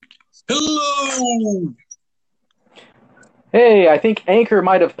go. Hey, I think Anchor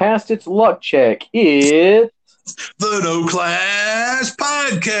might have passed its luck check. It's The No Class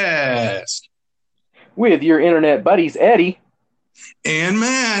Podcast. with your internet buddies, Eddie. And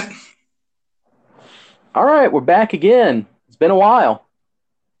Matt. All right, we're back again. It's been a while.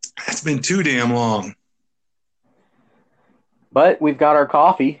 It's been too damn long. But we've got our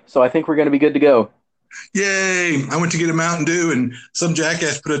coffee, so I think we're going to be good to go. Yay. I went to get a Mountain Dew and some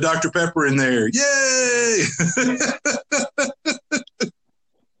jackass put a Dr. Pepper in there. Yay.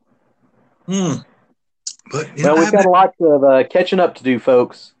 But, well, we've got a lot of catching up to do,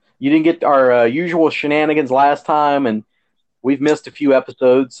 folks. You didn't get our usual shenanigans last time, and we've missed a few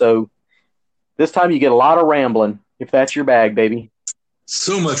episodes, so this time you get a lot of rambling, if that's your bag, baby.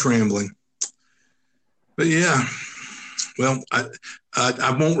 So much rambling. But yeah, well,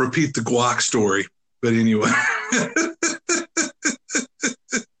 I won't repeat the guac story, but anyway.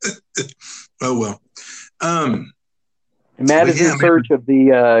 Oh, well. Matt is in search of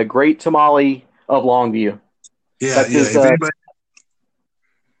the great tamale of Longview. Yeah,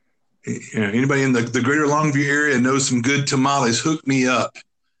 if anybody in the greater Longview area knows some good tamales, hook me up.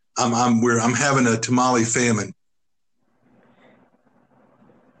 I'm having a tamale famine.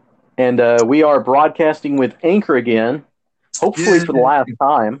 And we are broadcasting with Anchor again, hopefully for the last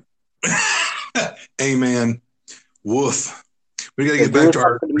time. Amen. Woof. We got to get back to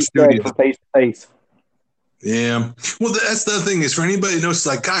our studio. Face to face. Yeah. Well, that's the other thing is for anybody who knows,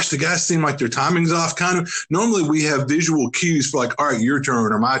 like, gosh, the guys seem like their timing's off kind of. Normally we have visual cues for like, all right, your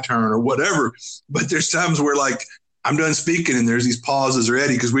turn or my turn or whatever. But there's times where like I'm done speaking and there's these pauses or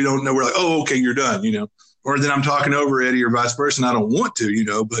Eddie because we don't know. We're like, oh, okay, you're done, Or then I'm talking over Eddie or vice versa. And I don't want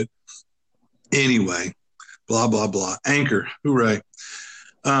to, but anyway, blah, blah, blah. Anchor. Hooray.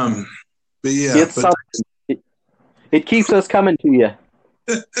 But yeah. It keeps us coming to you.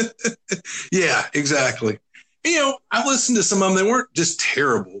 Yeah, exactly. I listened to some of them. They weren't just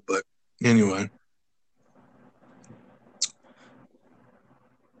terrible, but anyway.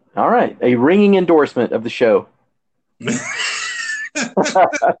 All right. A ringing endorsement of the show. But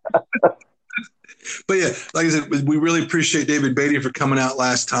yeah, like I said, we really appreciate David Beatty for coming out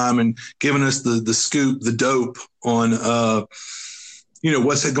last time and giving us the scoop, the dope on,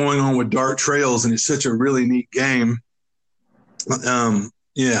 what's going on with Dark Trails. And it's such a really neat game.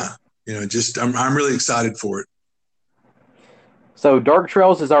 Yeah, I'm really excited for it. So Dark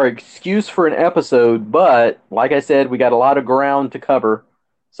Trails is our excuse for an episode, but like I said, we got a lot of ground to cover,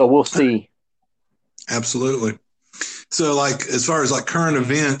 so we'll see. Absolutely. So like, as far as like current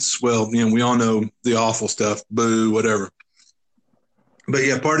events, well, we all know the awful stuff, boo, whatever. But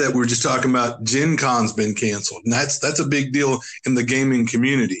yeah, part of that, we were just talking about Gen Con's been canceled, and that's a big deal in the gaming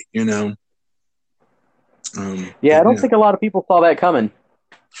community, I don't think a lot of people saw that coming.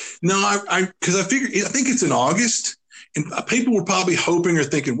 No, because I think it's in August, and people were probably hoping or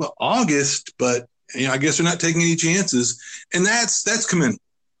thinking, well, August, but I guess they're not taking any chances, and that's commendable.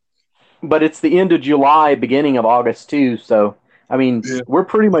 But it's the end of July, beginning of August too. So we're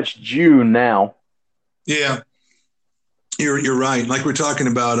pretty much June now. Yeah, you're right. Like we're talking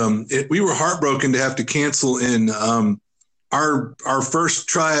about, we were heartbroken to have to cancel in our first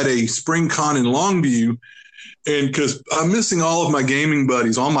try at a spring con in Longview. And because I'm missing all of my gaming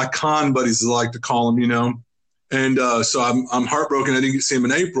buddies, all my con buddies, as I like to call them, And so I'm heartbroken I didn't get to see him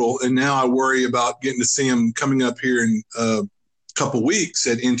in April. And now I worry about getting to see him coming up here in a couple weeks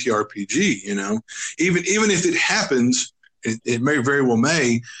at NTRPG, Even if it happens, it may very well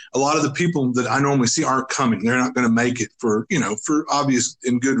may. A lot of the people that I normally see aren't coming. They're not going to make it for obvious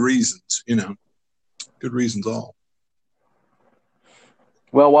and good reasons, Good reasons all.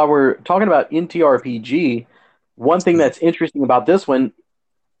 Well, while we're talking about NTRPG, one thing that's interesting about this one,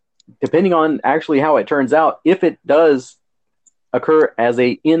 depending on actually how it turns out, if it does occur as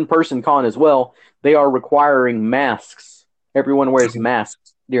a in-person con as well, they are requiring masks. Everyone wears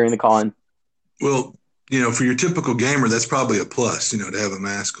masks during the con. Well, for your typical gamer, that's probably a plus, to have a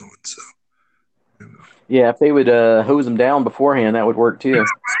mask on. So, yeah, if they would hose them down beforehand, that would work too.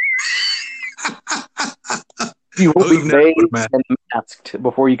 You will be bathed and masked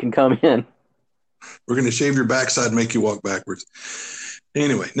before you can come in. We're going to shave your backside and make you walk backwards.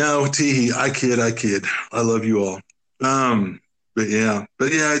 Anyway, no, teehee, I kid. I love you all. But yeah,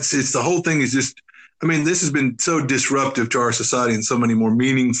 it's the whole thing is just, this has been so disruptive to our society in so many more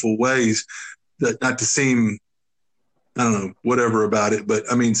meaningful ways that not to seem, I don't know, whatever about it, but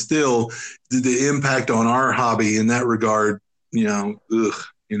still the impact on our hobby in that regard,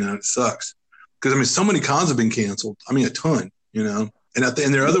 it sucks. Because, so many cons have been canceled. A ton, And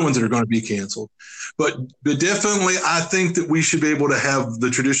there are other ones that are going to be canceled. But definitely, I think that we should be able to have the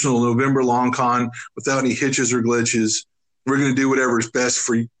traditional November long con without any hitches or glitches. We're going to do whatever is best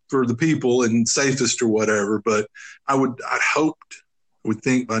for the people and safest or whatever. But I would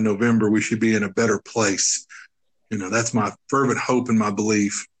think by November we should be in a better place. That's my fervent hope and my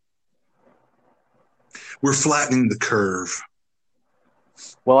belief. We're flattening the curve.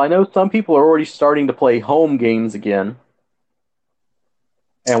 Well, I know some people are already starting to play home games again.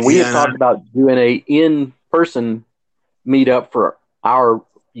 And we have talked about doing a in-person meetup for our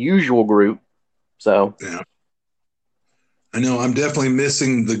usual group. So yeah, I know I'm definitely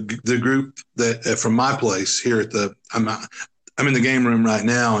missing the group that from my place here at I'm in the game room right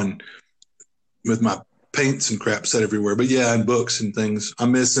now and with my paints and crap set everywhere. But yeah, and books and things.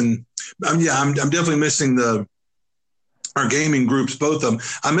 I'm definitely missing our gaming groups, both of them.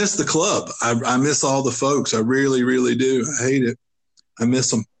 I miss the club. I miss all the folks. I really, really do. I hate it. I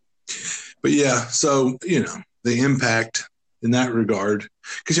miss them. But yeah, so, the impact in that regard,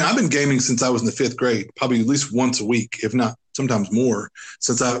 because I've been gaming since I was in the 5th grade, probably at least once a week, if not sometimes more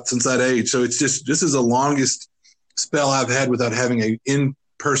since that age. So it's just, this is the longest spell I've had without having a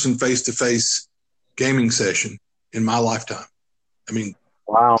in-person face-to-face gaming session in my lifetime. I mean,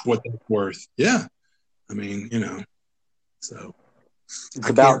 wow, what that's worth. Yeah. I mean, so it's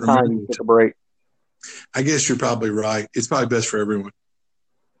about time you take a break. I guess you're probably right. It's probably best for everyone.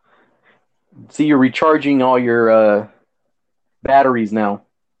 See, you're recharging all your batteries now.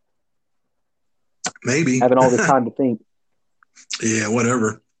 Maybe. Having all the time to think. Yeah,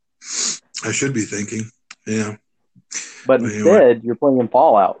 whatever. I should be thinking. Yeah. But instead, you're playing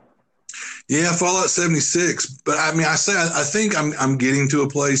Fallout. Yeah, Fallout 76. But I mean, I think I'm getting to a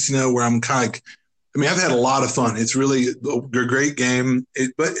place, where I'm kind of, I've had a lot of fun. It's really a great game.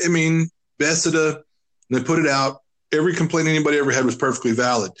 But I mean, Bethesda, they put it out. Every complaint anybody ever had was perfectly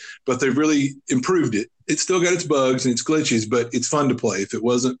valid, but they've really improved it. It's still got its bugs and its glitches, but it's fun to play. If it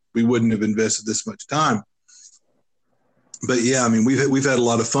wasn't, we wouldn't have invested this much time. But yeah, I mean, we've had a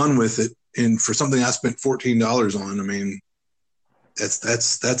lot of fun with it, and for something I spent $14 on, I mean,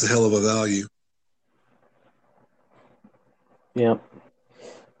 that's a hell of a value. Yeah.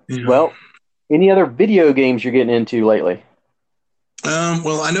 Well, any other video games you're getting into lately?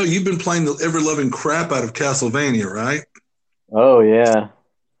 Well, I know you've been playing the ever-loving crap out of Castlevania, right? Oh, yeah.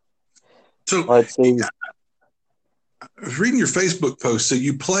 So let's see. I was reading your Facebook post. So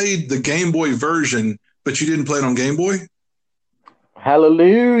you played the Game Boy version, but you didn't play it on Game Boy?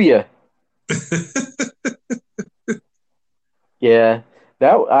 Hallelujah. Yeah.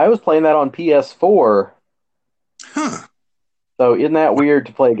 I was playing that on PS4. Huh. So isn't that weird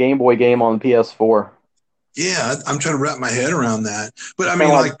to play a Game Boy game on the PS4? Yeah, I'm trying to wrap my head around that. But I mean,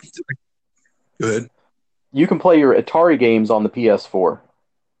 go ahead. You can play your Atari games on the PS4.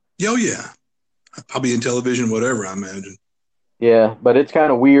 Oh, yeah. Probably in television, whatever, I imagine. Yeah, but it's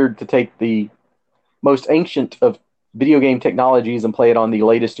kind of weird to take the most ancient of video game technologies and play it on the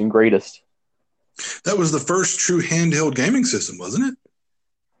latest and greatest. That was the first true handheld gaming system, wasn't it?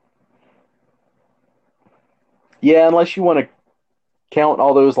 Yeah, unless you want to count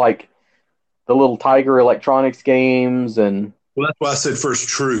all those, like, the little Tiger Electronics games and... Well, that's why I said first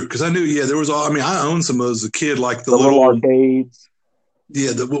true, because I knew, there was all... I mean, I owned some of those as a kid, like the little arcades.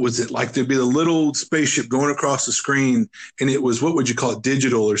 Yeah, what was it? Like there'd be a little spaceship going across the screen, and it was, what would you call it,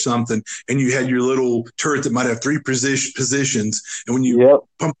 digital or something, and you had your little turret that might have 3 positions, and when you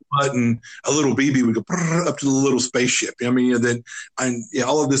pump the button, a little BB would go up to the little spaceship. I mean,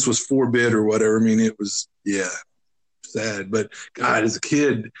 all of this was 4-bit or whatever. I mean, it was, sad. But God, as a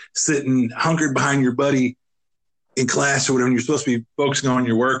kid, sitting hunkered behind your buddy in class or whatever, and you're supposed to be focusing on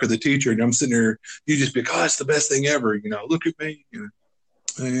your work or the teacher, and I'm sitting there, you just be like, oh, it's the best thing ever. Look at me.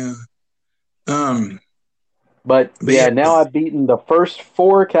 Yeah. But now I've beaten the first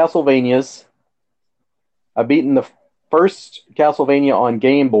 4 Castlevanias. I've beaten the first Castlevania on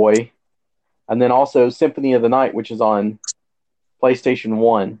Game Boy, and then also Symphony of the Night, which is on PlayStation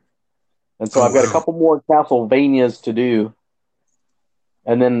 1. And so I've got a couple more Castlevanias to do.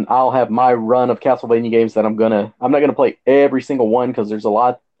 And then I'll have my run of Castlevania games that I'm not gonna play every single one because there's a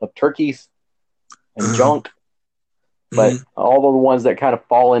lot of turkeys and junk. But all of the ones that kind of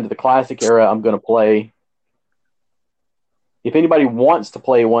fall into the classic era, I'm gonna play. If anybody wants to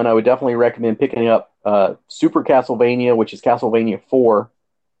play one, I would definitely recommend picking up Super Castlevania, which is Castlevania 4.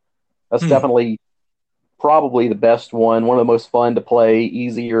 That's definitely probably the best one of the most fun to play,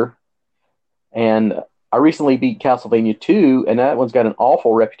 easier. And I recently beat Castlevania 2, and that one's got an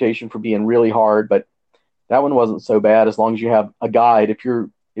awful reputation for being really hard, but that one wasn't so bad as long as you have a guide. If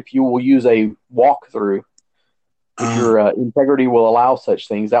you will use a walkthrough, if your integrity will allow such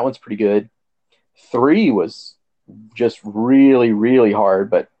things. That one's pretty good. 3 was just really, really hard,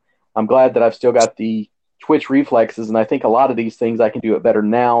 but I'm glad that I've still got the twitch reflexes, and I think a lot of these things I can do it better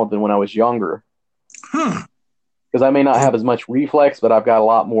now than when I was younger. Because I may not have as much reflex, but I've got a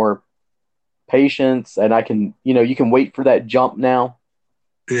lot more patience, and I can, you can wait for that jump now.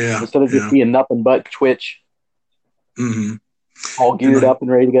 Yeah. Instead of just being nothing but twitch. Mm-hmm. All geared up and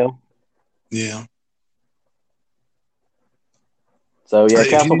ready to go. Yeah. So, yeah,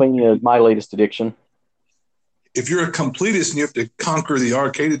 Castlevania is my latest addiction. If you're a completist and you have to conquer the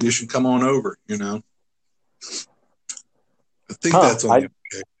arcade edition, come on over, I think that's on the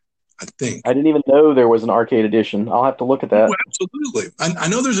arcade. I think. I didn't even know there was an arcade edition. I'll have to look at that. Oh, absolutely. I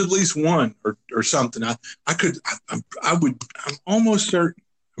know there's at least one or something. I'm almost certain.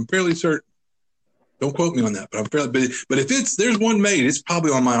 I'm fairly certain. Don't quote me on that, but but if there's one made, it's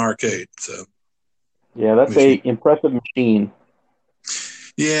probably on my arcade. So. Yeah, that's an impressive machine.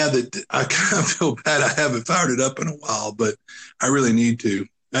 Yeah, I kind of feel bad I haven't fired it up in a while, but I really need to.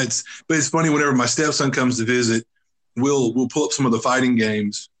 But it's funny, whenever my stepson comes to visit, we'll pull up some of the fighting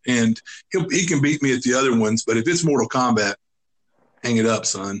games, and he can beat me at the other ones. But if it's Mortal Kombat, hang it up,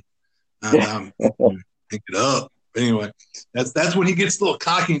 son. Hang it up. But anyway, that's when he gets a little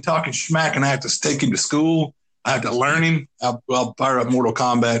cocky and talking smack, and I have to take him to school. I have to learn him. I'll fire up Mortal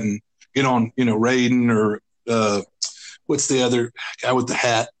Kombat and get on, Raiden or what's the other guy with the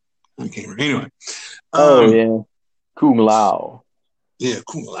hat? I can't remember. Anyway. Yeah. Kung Lao. Yeah,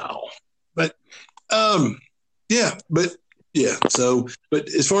 Kung Lao. But, So, but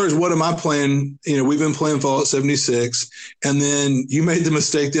as far as what am I playing, we've been playing Fallout 76, and then you made the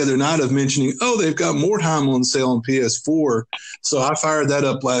mistake the other night of mentioning, they've got Mordheim on sale on PS4. So I fired that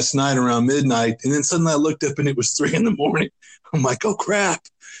up last night around midnight, and then suddenly I looked up and it was 3 a.m. I'm like, oh crap.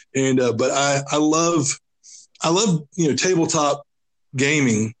 And, but I love, tabletop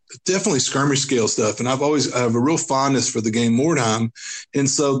gaming, definitely skirmish scale stuff. And I have a real fondness for the game Mordheim. And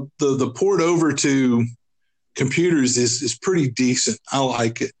so the port over to computers is pretty decent. I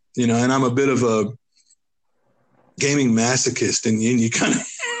like it, and I'm a bit of a gaming masochist, and you kind of,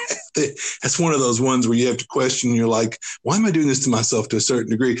 that's one of those ones where you have to question, you're like, why am I doing this to myself to a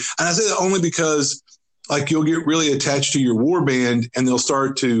certain degree? And I say that only because you'll get really attached to your war band, and they'll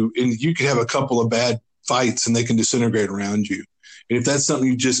start to, and you can have a couple of bad fights and they can disintegrate around you. And if that's something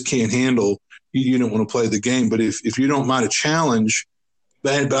you just can't handle, you don't want to play the game. But if you don't mind a challenge,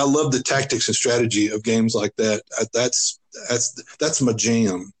 but I love the tactics and strategy of games like that. That's my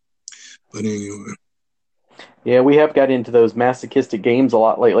jam. But anyway. Yeah, we have got into those masochistic games a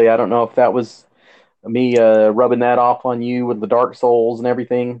lot lately. I don't know if that was me rubbing that off on you with the Dark Souls and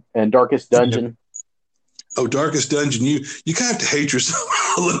everything, and Darkest Dungeon. Oh, Darkest Dungeon. You kind of have to hate yourself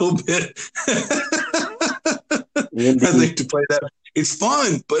a little bit. I think to play that, it's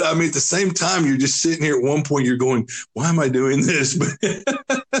fun, but I mean, at the same time, you're just sitting here at one point, you're going, why am I doing this?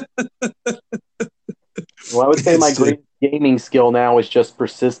 Well, I would say my great gaming skill now is just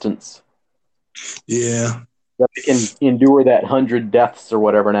persistence. Yeah. That I can endure that 100 deaths or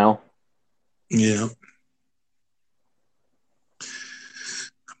whatever now. Yeah.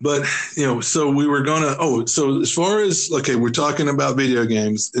 But, so we were going to, so as far as, okay, we're talking about video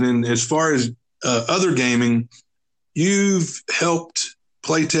games. And then as far as other gaming, you've helped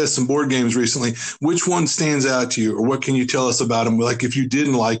play test some board games recently. Which one stands out to you, or what can you tell us about them? Like, if you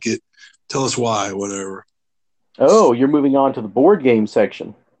didn't like it, tell us why, whatever. Oh, you're moving on to the board game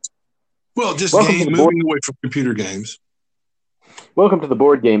section. Well, just moving away from computer games. Welcome to the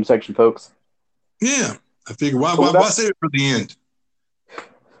board game section, folks. Yeah. I figure, why save it for the end?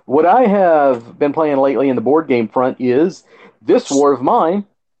 What I have been playing lately in the board game front is This War of Mine,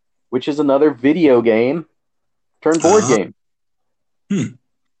 which is another video game turned board game.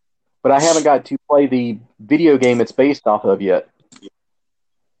 But I haven't got to play the video game it's based off of yet.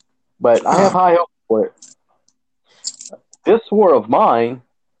 But I have high hopes for it. This War of Mine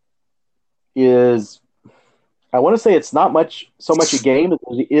is, I want to say it's not so much a game as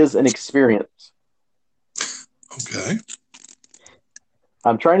it is an experience. Okay.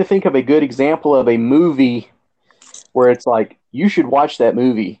 I'm trying to think of a good example of a movie where it's like, you should watch that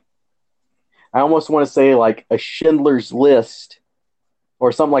movie. I almost want to say like a Schindler's List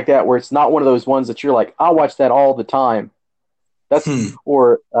or something like that, where it's not one of those ones that you're like, I'll watch that all the time. That's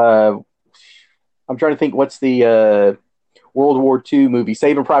or I'm trying to think, what's the World War II movie,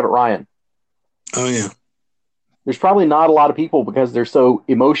 Saving Private Ryan. Oh yeah. There's probably not a lot of people, because they're so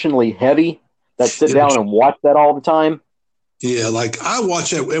emotionally heavy, that sit down and watch that all the time. Yeah, like I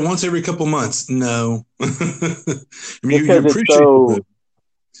watch it once every couple months. No, I mean, you appreciate it.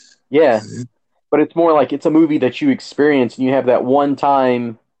 Yeah. but it's more like it's a movie that you experience and you have that one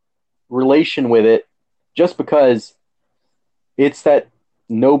time relation with it just because it's that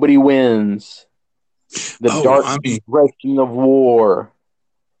nobody wins, the dark direction of war.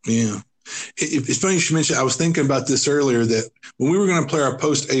 Yeah. It's funny you should mention, I was thinking about this earlier, that when we were going to play our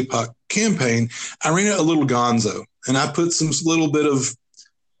post-APOC campaign, I ran a little gonzo and I put some little bit of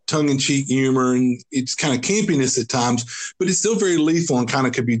tongue-in-cheek humor, and it's kind of campiness at times, but it's still very lethal and kind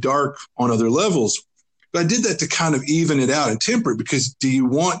of could be dark on other levels. But I did that to kind of even it out and temper it, because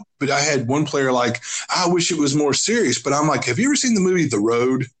but I had one player like, I wish it was more serious, but I'm like, have you ever seen the movie The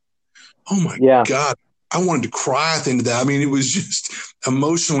Road? Oh my God. I wanted to cry at the end of that. I mean, it was just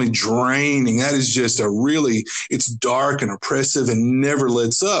emotionally draining. That is just it's dark and oppressive and never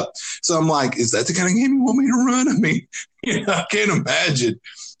lets up. So I'm like, is that the kind of game you want me to run? I mean, I can't imagine.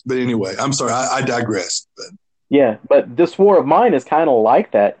 But anyway, I'm sorry, I digress. Yeah, but this War of Mine is kind of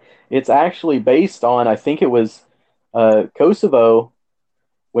like that. It's actually based on, I think it was Kosovo,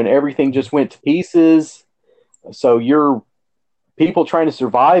 when everything just went to pieces. So you're people trying to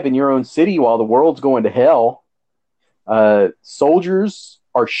survive in your own city while the world's going to hell. Soldiers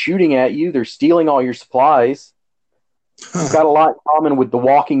are shooting at you. They're stealing all your supplies. It's got a lot in common with The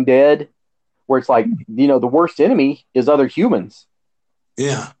Walking Dead, where it's like, the worst enemy is other humans.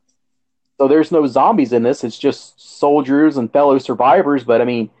 Yeah. So there's no zombies in this. It's just soldiers and fellow survivors. But I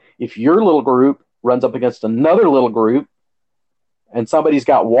mean, if your little group runs up against another little group and somebody's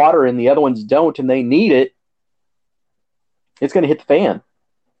got water and the other ones don't and they need it, it's going to hit the fan.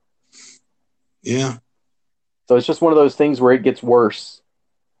 Yeah. So it's just one of those things where it gets worse.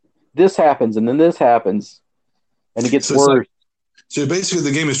 This happens and then this happens and it gets worse. So basically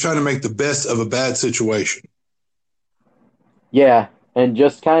the game is trying to make the best of a bad situation. Yeah. And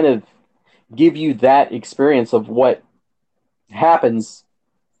just kind of give you that experience of what happens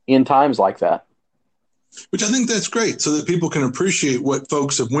in times like that. Which I think that's great, so that people can appreciate what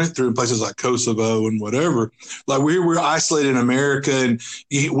folks have went through in places like Kosovo and whatever. Like we're isolated in America, and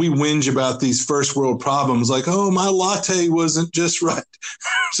we whinge about these first world problems, like, oh, my latte wasn't just right,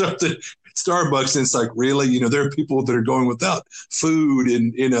 something at Starbucks, and it's like, really, there are people that are going without food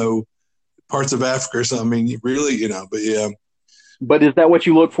in parts of Africa or something. I mean, really, but yeah. But is that what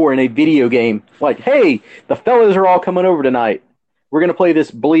you look for in a video game? Like, hey, the fellas are all coming over tonight. We're going to play this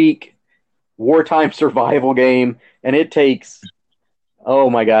bleak wartime survival game, and it takes,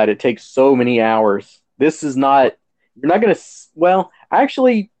 oh my God, it takes so many hours. This is not, you're not going to,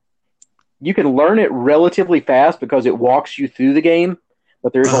 actually, you can learn it relatively fast because it walks you through the game,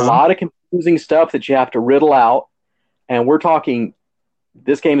 but there's a lot of confusing stuff that you have to riddle out, and we're talking,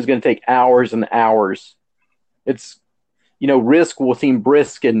 this game is going to take hours and hours. It's, Risk will seem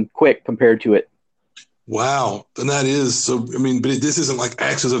brisk and quick compared to it. Wow. And that is so, I mean, but this isn't like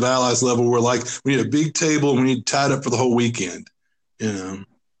Axis of Allies level where like we need a big table and we need tied up for the whole weekend,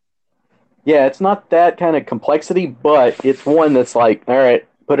 Yeah, it's not that kind of complexity, but it's one that's like, all right,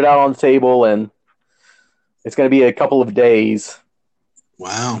 put it out on the table and it's going to be a couple of days.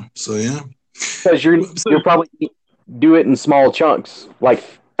 Wow. So, yeah. Because you're probably do it in small chunks, like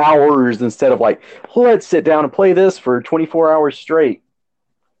hours instead of like, let's sit down and play this for 24 hours straight.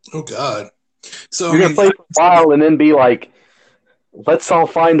 Oh, God. So you're going to play for a while and then be like, let's all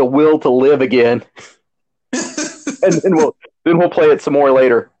find a will to live again. And then we'll play it some more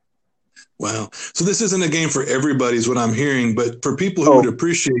later. Wow. So this isn't a game for everybody is what I'm hearing, but for people who would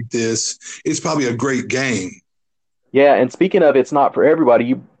appreciate this, it's probably a great game. Yeah, and speaking of it's not for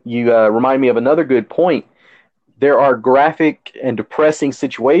everybody, you remind me of another good point. There are graphic and depressing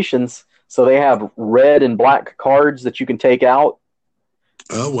situations, so they have red and black cards that you can take out.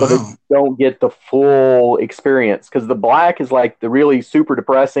 Oh, wow. So that you don't get the full experience, because the black is like the really super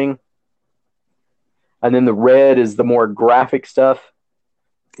depressing, and then the red is the more graphic stuff.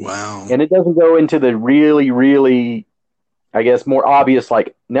 Wow. And it doesn't go into the really, really, I guess, more obvious,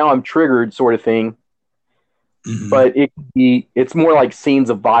 like, now I'm triggered sort of thing. Mm-hmm. But it's more like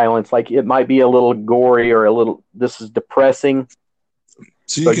scenes of violence. Like it might be a little gory or a little, this is depressing.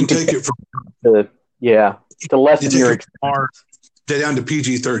 So you can take it from to lessen your experience. Down to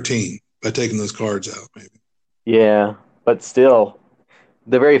PG-13 by taking those cards out, maybe. Yeah, but still,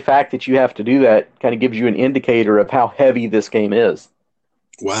 the very fact that you have to do that kind of gives you an indicator of how heavy this game is.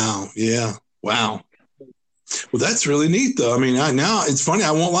 Wow. Yeah. Wow. Well, that's really neat, though. I mean, now it's funny.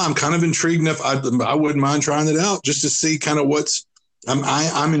 I won't lie. I'm kind of intrigued enough. I wouldn't mind trying it out just to see kind of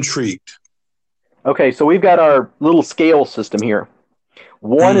I'm intrigued. Okay, so we've got our little scale system here.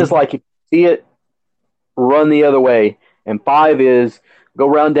 1 is like, if you see it, run the other way. And 5 is go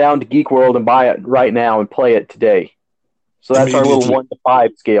run down to Geek World and buy it right now and play it today. So that's our little 1 to 5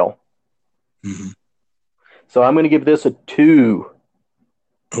 scale. Mm-hmm. So I'm going to give this a 2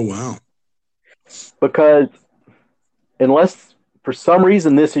 Oh, wow. because unless for some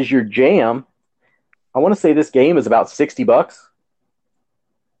reason this is your jam, I want to say this game is about $60.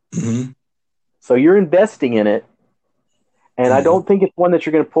 Mm-hmm. So you're investing in it, and I Mm-hmm. don't think it's one that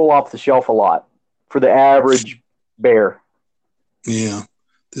you're going to pull off the shelf a lot for the average bear. Yeah.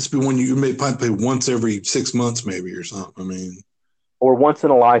 This would be one you may probably play once every 6 months, maybe, or something. I mean, Or once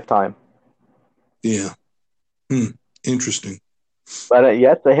in a lifetime. yeah. Interesting. But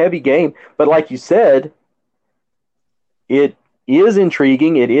yeah, it's a heavy game. But like you said, it is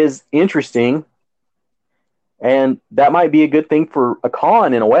intriguing. It is interesting. And that might be a good thing for a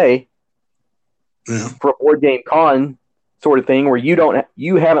con in a way, Yeah. for a board game con sort of thing where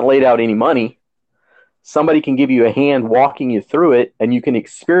you haven't laid out any money. Somebody can give you a hand walking you through it, and you can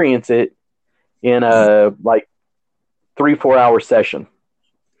experience it in a 3-4 hour session.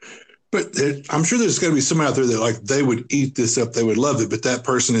 But I'm sure there's got to be someone out there that like they would eat this up, they would love it, but that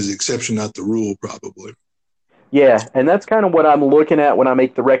person is the exception, not the rule, probably. Yeah, and that's kind of what I'm looking at when I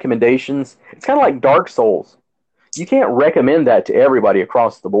make the recommendations. It's kind of like Dark Souls. You can't recommend that to everybody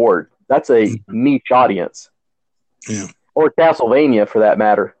across the board. That's a niche audience. Yeah. Or Castlevania, for that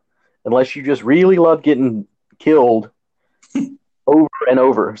matter, unless you just really love getting killed over and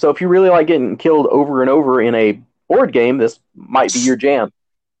over. So if you really like getting killed over and over in a board game, this might be your jam.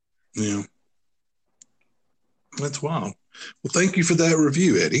 Yeah. That's wild. Well, thank you for that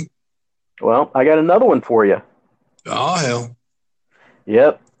review, Eddie. Well, I got another one for you. Oh, hell.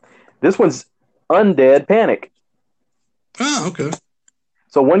 Yep. This one's Undead Panic. Oh, okay.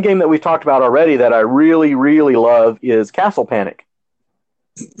 So one game that we've talked about already that I really, really love is Castle Panic.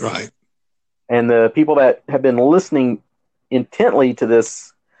 Right. And the people that have been listening intently to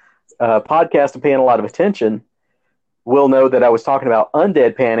this podcast and paying a lot of attention will know that I was talking about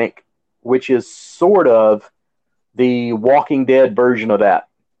Undead Panic, which is sort of the Walking Dead version of that.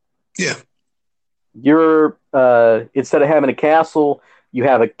 Yeah. You're instead of having a castle, you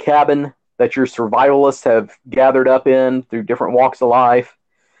have a cabin that your survivalists have gathered up in through different walks of life,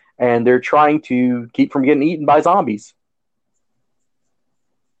 and they're trying to keep from getting eaten by zombies.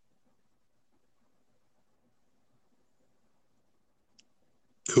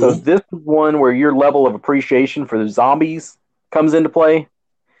 Cool. So this is one where your level of appreciation for the zombies comes into play.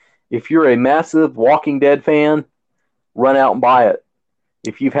 If you're a massive Walking Dead fan, run out and buy it.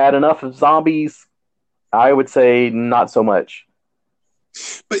 If you've had enough of zombies, I would say not so much.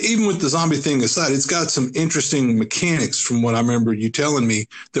 But even with the zombie thing aside, it's got some interesting mechanics from what I remember you telling me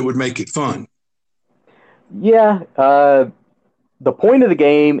that would make it fun. Yeah, the point of the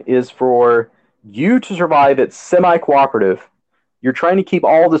game is for you to survive. It's semi-cooperative. You're trying to keep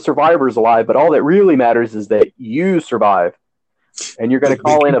all the survivors alive, but all that really matters is that you survive. And you're going to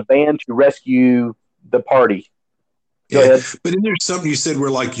call in a band to rescue the party. Go ahead. But then there's something you said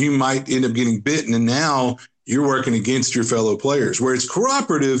where like you might end up getting bitten, and now you're working against your fellow players, where it's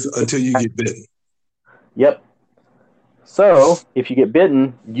cooperative until you get bitten. Yep. So if you get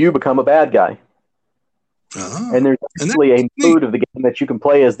bitten, you become a bad guy. And there's actually a mode of the game that you can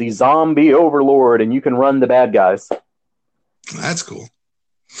play as the zombie overlord, and you can run the bad guys. That's cool.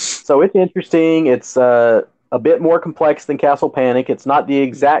 So it's interesting. It's a bit more complex than Castle Panic. It's not the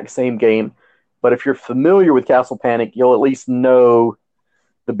exact same game, but if you're familiar with Castle Panic, you'll at least know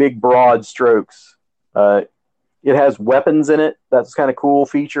the big broad strokes. It has weapons in it. That's kind of cool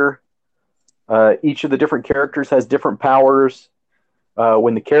feature. Each of the different characters has different powers.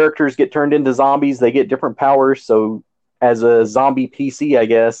 When the characters get turned into zombies, they get different powers. So as a zombie PC, I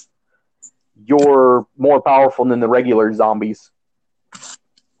guess, you're more powerful than the regular zombies.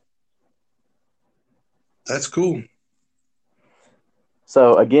 That's cool.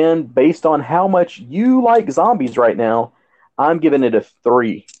 So again, based on how much you like zombies right now, I'm giving it a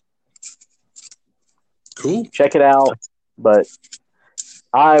 3. Cool. Check it out. But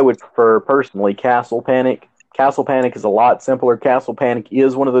I would prefer, personally, Castle Panic. Castle Panic is a lot simpler. Castle Panic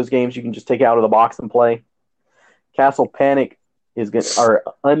is one of those games you can just take out of the box and play. Castle Panic or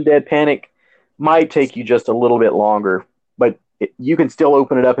Undead Panic might take you just a little bit longer, but you can still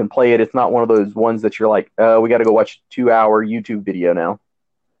open it up and play it. It's not one of those ones that you're like, we got to go watch a 2-hour YouTube video now.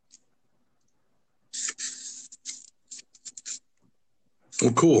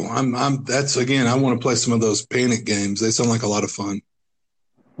 Well, cool. That's again, I want to play some of those Panic games. They sound like a lot of fun.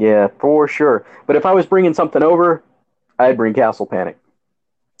 Yeah, for sure. But if I was bringing something over, I'd bring Castle Panic.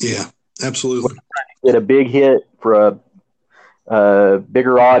 Yeah, absolutely. Get a big hit for a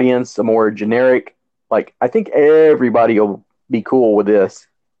bigger audience, a more generic. Like, I think everybody will be cool with this.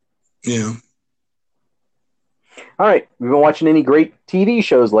 Yeah. All right. We've been watching any great TV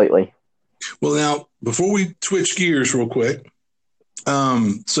shows lately? Well, now before we switch gears real quick,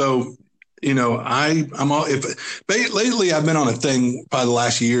 so I'm all if lately I've been on a thing probably the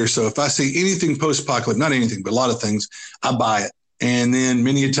last year or so. If I see anything post-apocalyptic, not anything, but a lot of things, I buy it, and then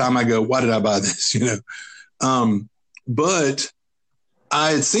many a time I go, "Why did I buy this?" But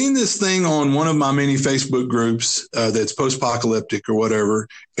I had seen this thing on one of my many Facebook groups that's post-apocalyptic or whatever,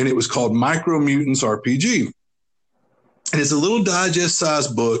 and it was called Micro Mutants RPG. And it's a little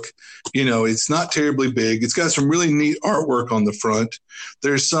digest-sized book. It's not terribly big. It's got some really neat artwork on the front.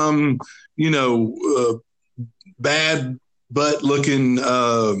 There's some, bad butt-looking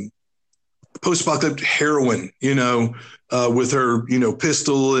post-apocalyptic heroine, with her,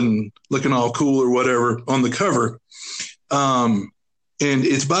 pistol and looking all cool or whatever on the cover. And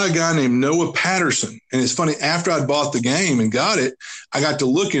it's by a guy named Noah Patterson. And it's funny, after I'd bought the game and got it, I got to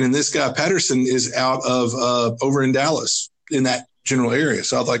looking, and this guy Patterson is out of over in Dallas in that general area.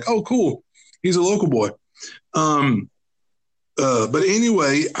 So I was like, oh, cool. He's a local boy. But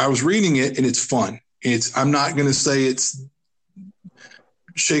anyway, I was reading it, and it's fun. I'm not going to say it's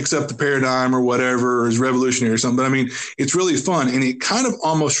shakes up the paradigm or whatever, or is revolutionary or something, but I mean, it's really fun. And it kind of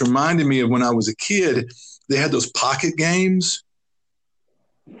almost reminded me of when I was a kid, they had those pocket games.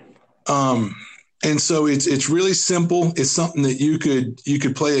 And so it's really simple. It's something that you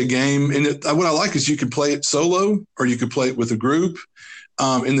could play a game. And what I like is you could play it solo, or you could play it with a group.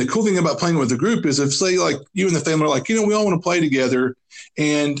 And the cool thing about playing with a group is if, say, like you and the family are like, we all want to play together,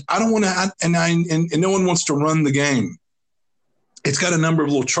 and I don't want to, and no one wants to run the game. It's got a number of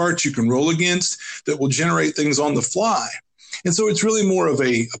little charts you can roll against that will generate things on the fly. And so it's really more of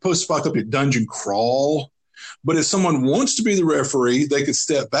a post-apocalyptic dungeon crawl. But if someone wants to be the referee, they could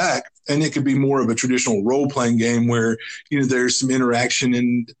step back, and it could be more of a traditional role-playing game where, there's some interaction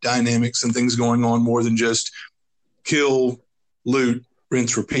and dynamics and things going on more than just kill, loot,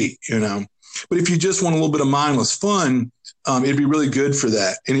 rinse, repeat, But if you just want a little bit of mindless fun, it'd be really good for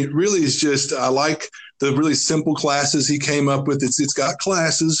that. And it really is just, I like the really simple classes he came up with. It's got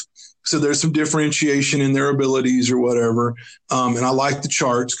classes, so there's some differentiation in their abilities or whatever. And I like the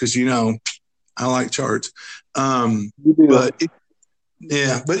charts because, I like charts. But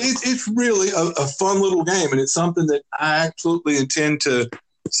it's really a fun little game, and it's something that I absolutely intend to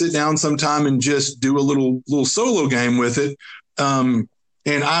sit down sometime and just do a little solo game with it. And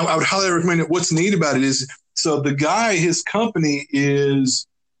I would highly recommend it. What's neat about it is, so the guy, his company is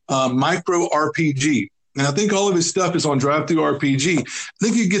Micro RPG. And I think all of his stuff is on DriveThruRPG. I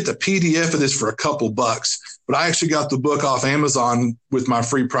think you get the PDF of this for a couple bucks, but I actually got the book off Amazon with my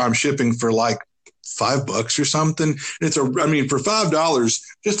free Prime shipping for like $5 or something. And for $5,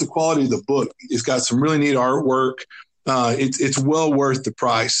 just the quality of the book, it's got some really neat artwork. It's well worth the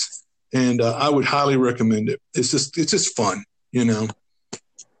price, and I would highly recommend it. It's just fun,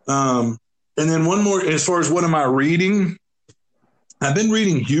 And then one more, as far as what am I reading? I've been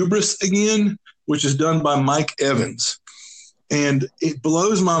reading Hubris again, which is done by Mike Evans. And it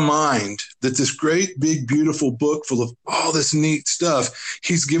blows my mind that this great, big, beautiful book full of all this neat stuff,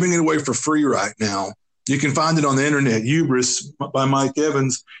 he's giving it away for free right now. You can find it on the internet, Hubris by Mike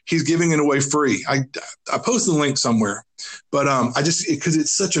Evans. He's giving it away free. I posted the link somewhere, but because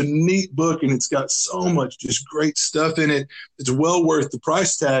it's such a neat book and it's got so much just great stuff in it, it's well worth the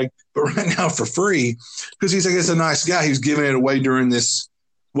price tag, but right now for free, because he's, I guess, a nice guy. He's giving it away during this,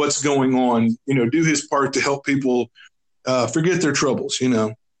 what's going on, do his part to help people forget their troubles,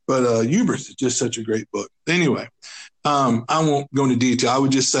 But Hubris is just such a great book. Anyway, I won't go into detail. I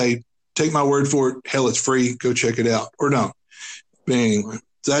would just say, take my word for it. Hell, it's free. Go check it out, or don't. But anyway,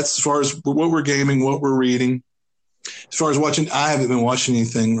 that's as far as what we're gaming, what we're reading. As far as watching, I haven't been watching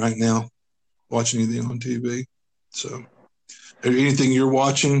anything right now, watching anything on TV. So, anything you're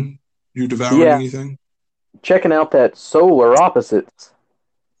watching? You're devouring anything? Checking out that Solar Opposites.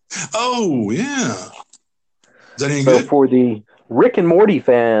 Oh, yeah. Is that any good? For the Rick and Morty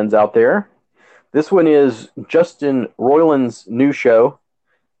fans out there, this one is Justin Roiland's new show.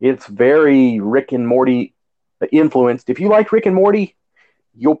 It's very Rick and Morty influenced. If you like Rick and Morty,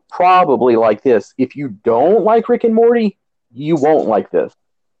 you'll probably like this. If you don't like Rick and Morty, you won't like this.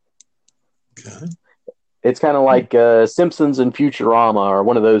 Okay. It's kind of like Simpsons and Futurama, or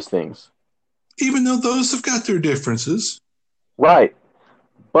one of those things. Even though those have got their differences. Right.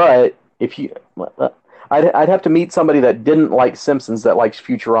 But if you... I'd have to meet somebody that didn't like Simpsons that likes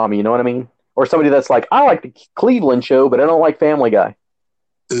Futurama, you know what I mean? Or somebody that's like, I like the Cleveland show, but I don't like Family Guy.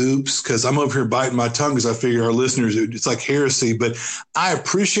 Oops, because I'm over here biting my tongue because I figure our listeners, it's like heresy. But I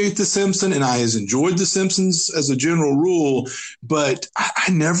appreciate The Simpsons, and I has enjoyed The Simpsons as a general rule, but I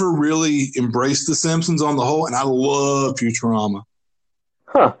never really embraced The Simpsons on the whole, and I love Futurama.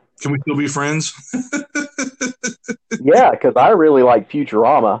 Huh. Can we still be friends? Yeah, because I really like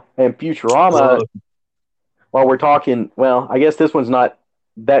Futurama, and Futurama. While we're talking, well, I guess this one's not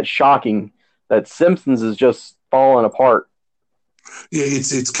that shocking. That Simpsons is just falling apart. Yeah,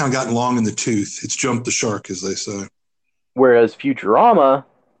 it's kind of gotten long in the tooth. It's jumped the shark, as they say. Whereas Futurama,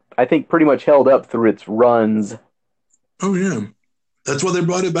 I think, pretty much held up through its runs. Oh yeah, that's why they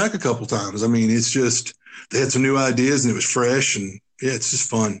brought it back a couple times. I mean, it's just they had some new ideas and it was fresh, and yeah, it's just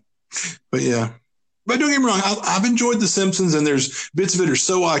fun. But yeah, but don't get me wrong, I've enjoyed The Simpsons, and there's bits of it are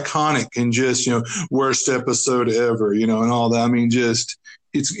so iconic and just worst episode ever, and all that. I mean, just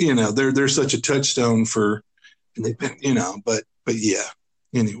it's they're such a touchstone for, and they've been but yeah.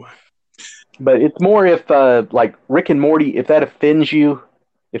 Anyway, But it's more if like Rick and Morty, if that offends you,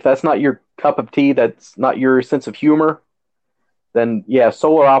 if that's not your cup of tea, that's not your sense of humor, then yeah,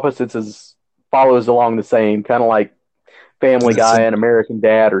 Solar Opposites is follows along the same kind of like Family Guy and American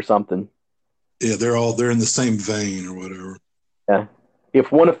Dad or something. Yeah, they're in the same vein or whatever. Yeah,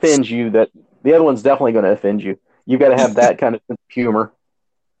 if one offends you, that the other one's definitely going to offend you. You've got to have that kind of sense of humor.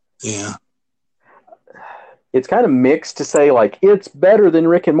 Yeah, it's kind of mixed to say like it's better than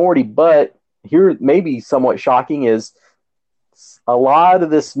Rick and Morty, but here maybe somewhat shocking is a lot of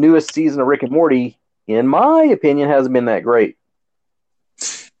this newest season of Rick and Morty, in my opinion, hasn't been that great.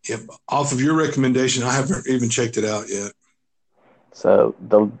 Yep. Off of your recommendation, I haven't even checked it out yet. So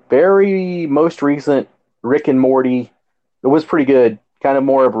the very most recent Rick and Morty, it was pretty good, kind of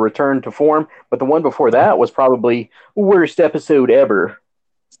more of a return to form. But the one before that was probably worst episode ever.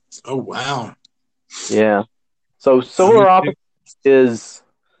 Oh wow! Yeah. So Solar Opposites is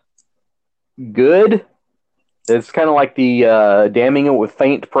good. It's kind of like the damning it with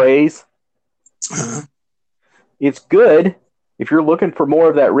faint praise. Uh-huh. It's good. If you're looking for more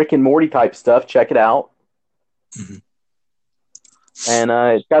of that Rick and Morty type stuff, check it out. Mm-hmm. And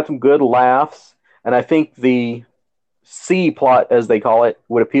it's got some good laughs. And I think the C plot, as they call it,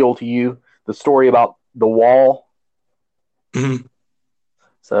 would appeal to you. The story about the wall. Mm-hmm.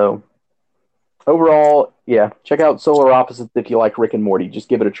 So overall, yeah, check out Solar Opposites if you like Rick and Morty. Just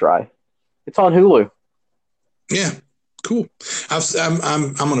give it a try. It's on Hulu. Yeah, cool.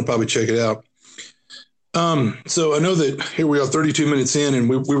 I'm gonna probably check it out. So I know that here we are, 32 minutes in, and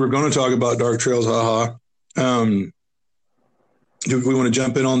we were going to talk about Dark Trails, haha. Do we want to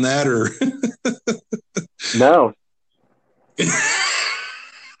jump in on that or no?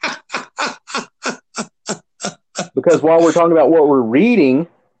 Because while we're talking about what we're reading,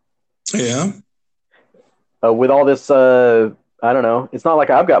 yeah, with all this, I don't know. It's not like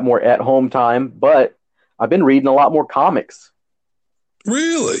I've got more at home time, but I've been reading a lot more comics.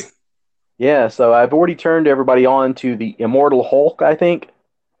 Really? Yeah, so I've already turned everybody on to the Immortal Hulk, I think.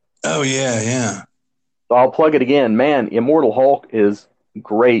 Oh, yeah. So I'll plug it again. Man, Immortal Hulk is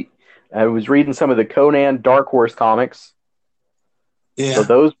great. I was reading some of the Conan Dark Horse comics. Yeah.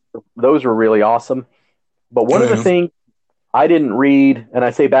 So those were really awesome. But one of the things I didn't read, and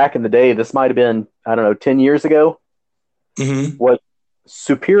I say back in the day, this might have been, 10 years ago, was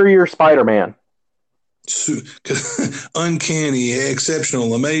Superior Spider-Man. Uncanny,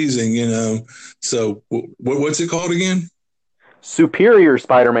 exceptional, amazing, So what's it called again? Superior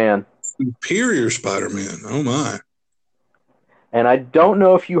Spider-Man. Superior Spider-Man. Oh my. And I don't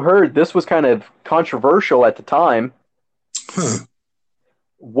know if you heard, this was kind of controversial at the time. Huh.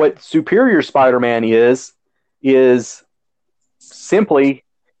 What Superior Spider-Man is simply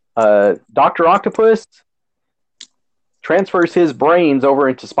Dr. Octopus transfers his brains over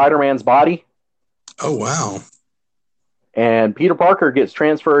into Spider-Man's body. Oh, wow. And Peter Parker gets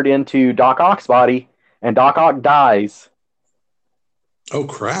transferred into Doc Ock's body, and Doc Ock dies. Oh,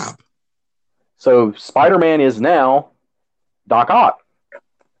 crap. So Spider-Man is now Doc Ock.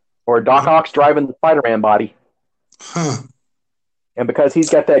 Or Doc Ock's driving the Spider-Man body. Huh. And because he's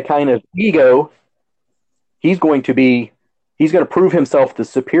got that kind of ego, he's going to prove himself the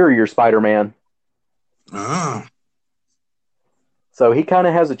superior Spider-Man. Ah. So he kind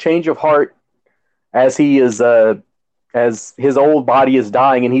of has a change of heart as he is, as his old body is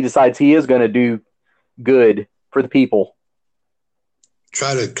dying, and he decides he is going to do good for the people.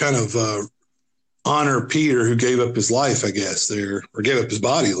 Try to kind of honor Peter, who gave up his life, I guess, there, or gave up his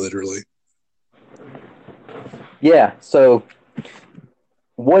body, literally. Yeah, so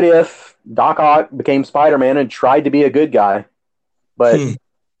what if Doc Ock became Spider-Man and tried to be a good guy? But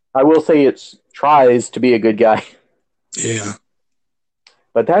I will say it tries to be a good guy. Yeah.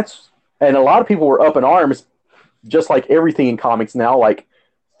 But and a lot of people were up in arms, just like everything in comics now, like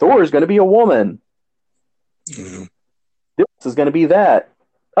Thor is going to be a woman. Yeah. This is going to be that.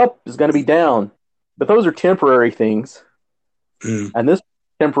 Up is going to be down. But those are temporary things. Yeah. And this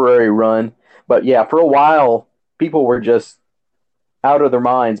temporary run. But yeah, for a while, people were just out of their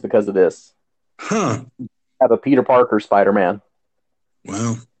minds because of this. Huh. Have a Peter Parker Spider-Man.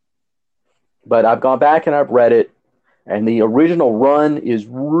 Wow. But I've gone back and I've read it, and the original run is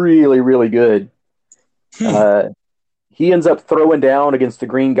really, really good. He ends up throwing down against the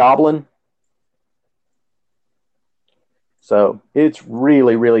Green Goblin. So it's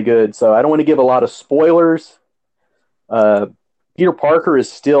really, really good. So I don't want to give a lot of spoilers. Peter Parker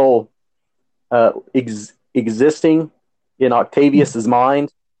is still existing in Octavius's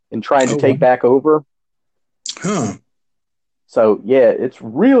mind and trying to take back over. Huh. So yeah, it's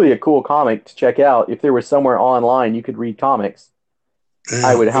really a cool comic to check out. If there was somewhere online you could read comics,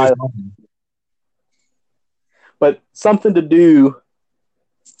 I would highly. But something to do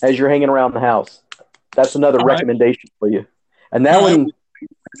as you're hanging around the house. That's another recommendation for you. And that one,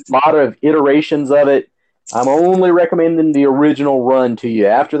 a lot of iterations of it. I'm only recommending the original run to you.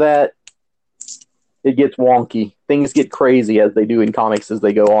 After that, it gets wonky. Things get crazy as they do in comics as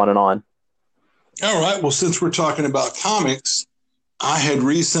they go on and on. All right. Well, since we're talking about comics, I had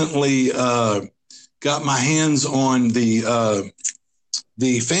recently got my hands on the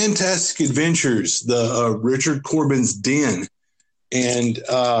Fantastic Adventures, the Richard Corbin's Den. And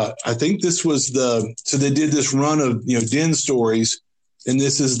I think this was so they did this run of, Den stories. And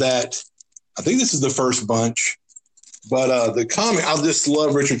this is I think this is the first bunch. But the comic, I just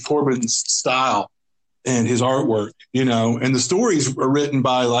love Richard Corbin's style and his artwork, and the stories are written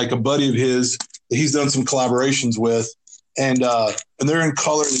by like a buddy of his that he's done some collaborations with. And they're in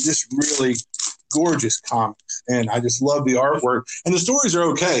color. They're just really gorgeous comics. And I just love the artwork. And the stories are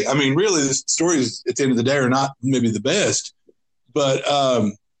okay. I mean, really, the stories at the end of the day are not maybe the best. But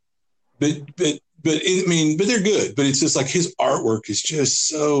they're good. But it's just like his artwork is just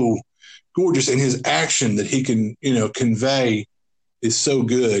so gorgeous, and his action that he can, convey is so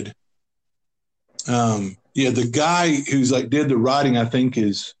good. The guy who's like did the writing, I think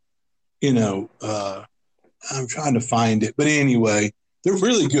is, I'm trying to find it, but anyway, they're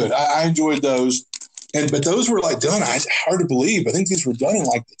really good. I enjoyed those, but those were like done. It's hard to believe. I think these were done in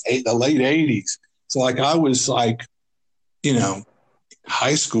like the late '80s. So like I was like,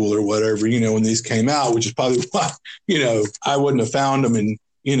 high school or whatever, when these came out, which is probably why, I wouldn't have found them in,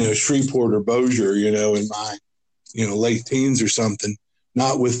 Shreveport or Bossier, in my, late teens or something.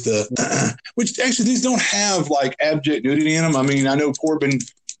 Not with which actually these don't have like abject nudity in them. I mean, I know Corbin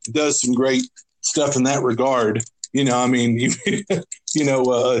does some great stuff in that regard. Den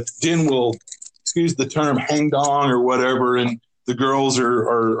will, excuse the term, hang dong or whatever, and the girls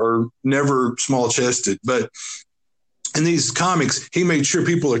are never small chested. But in these comics, he made sure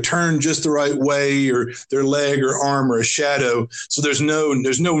people are turned just the right way, or their leg or arm or a shadow. So there's no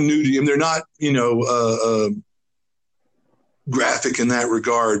nudity. I mean, they're not, graphic in that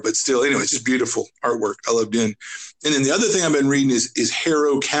regard, but still, anyway, it's just beautiful artwork. I love Den. And then the other thing I've been reading is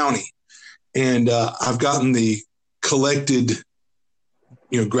Harrow County. And I've gotten the collected,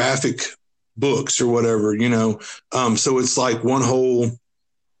 graphic books or whatever, so it's like one whole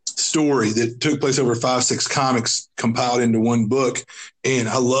story that took place over 5-6 comics compiled into one book. And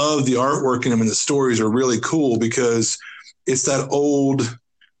I love the artwork in them, and the stories are really cool because it's that old,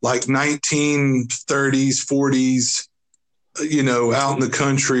 like 1930s, 40s, out in the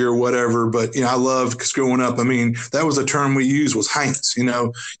country or whatever. But, I love, because growing up, I mean, that was a term we used was haints, you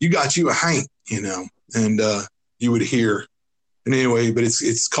got you a haint, and you would hear. And anyway, but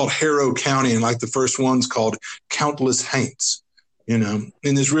it's called Harrow County, and like the first one's called Countless Haints, and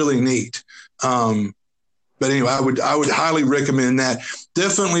it's really neat. But anyway, I would highly recommend that.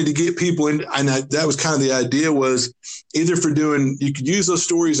 Definitely to get people in. And that was kind of the idea, was either for doing, you could use those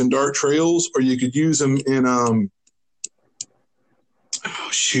stories in Dark Trails, or you could use them in,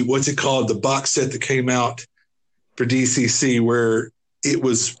 what's it called? The box set that came out for DCC, where it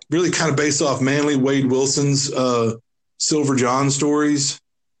was really kind of based off Manly Wade Wilson's Silver John stories.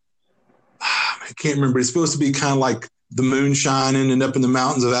 I can't remember. It's supposed to be kind of like the moon shining and up in the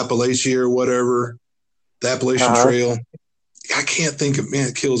mountains of Appalachia or whatever, the Appalachian Trail. I can't think of, man,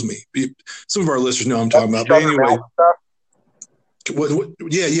 it kills me. Some of our listeners know what I'm talking about. But anyway,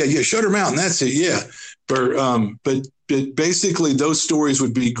 yeah, Shutter Mountain. That's it. Yeah. But basically those stories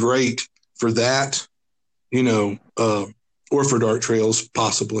would be great for that, or for Dark Trails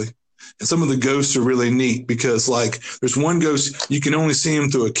possibly. And some of the ghosts are really neat because, like, there's one ghost, you can only see him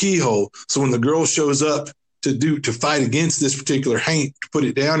through a keyhole. So when the girl shows up to fight against this particular haint, to put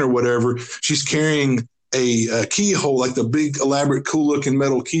it down or whatever, she's carrying a keyhole, like the big, elaborate, cool-looking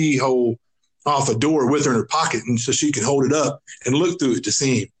metal keyhole off a door with her in her pocket, and so she can hold it up and look through it to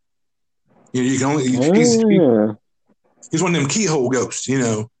see him. You can only He's one of them keyhole ghosts, you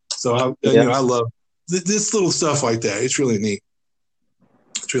know. So I love this little stuff like that. It's really neat.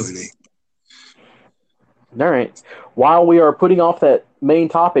 It's really neat. All right. While we are putting off that main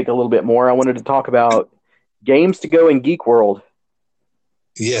topic a little bit more, I wanted to talk about Games to Go and Geek World.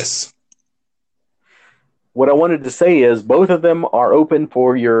 Yes. What I wanted to say is both of them are open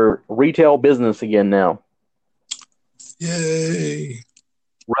for your retail business again now. Yay.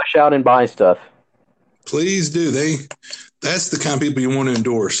 Rush out and buy stuff. Please do. That's the kind of people you want to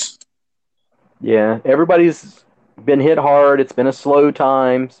endorse. Yeah, everybody's been hit hard. It's been a slow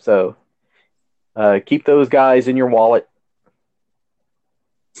time, so keep those guys in your wallet.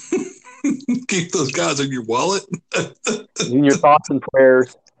 Keep those guys in your wallet. In your thoughts and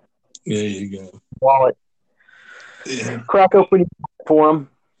prayers. There you go. Wallet. Yeah. Crack open for them.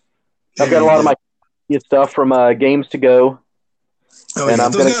 I've got a lot of my stuff from Games to Go. Oh, and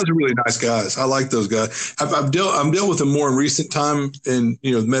those guys are really nice guys. I like those guys. I've dealt with them more in recent time, and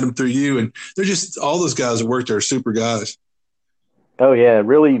met them through you. And they're just all those guys that work there are super guys. Oh yeah,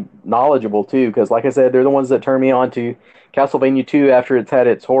 really knowledgeable too. Because like I said, they're the ones that turned me on to Castlevania 2 after it's had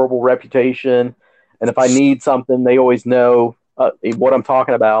its horrible reputation. And if I need something, they always know what I'm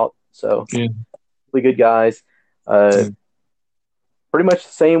talking about. So really good guys. Pretty much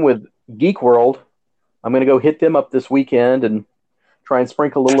the same with Geek World. I'm going to go hit them up this weekend and try and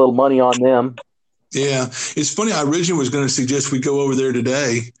sprinkle a little money on them. Yeah, it's funny. I originally was going to suggest we go over there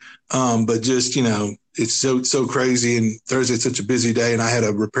today, but just it's so crazy, and Thursday's such a busy day, and I had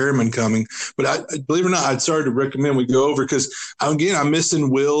a repairman coming. But I believe it or not, I'd started to recommend we go over because I'm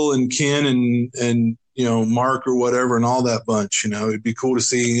missing Will and Ken and Mark or whatever and all that bunch. It'd be cool to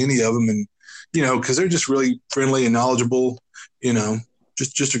see any of them, and because they're just really friendly and knowledgeable.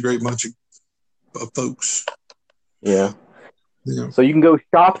 Just a great bunch of folks. Yeah. So you can go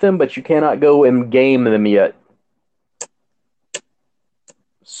shop them, but you cannot go and game them yet.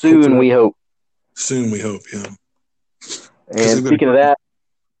 Soon, we hope. Soon, we hope, yeah. And speaking of that,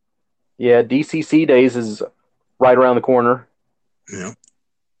 DCC Days is right around the corner. Yeah.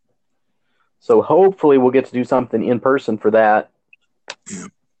 So hopefully we'll get to do something in person for that. Yeah.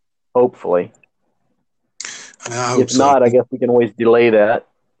 Hopefully. If not, I guess we can always delay that.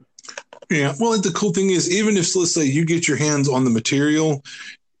 Yeah. Well, the cool thing is, even if, let's say, you get your hands on the material,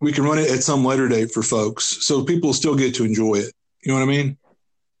 we can run it at some later date for folks. So people still get to enjoy it. You know what I mean?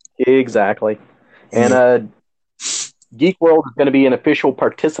 Exactly. And Geek World is going to be an official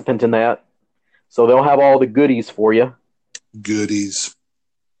participant in that. So they'll have all the goodies for you. Goodies.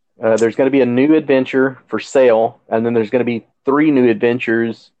 There's going to be a new adventure for sale. And then there's going to be 3 new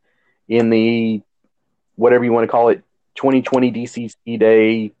adventures in the, whatever you want to call it, 2020 DCC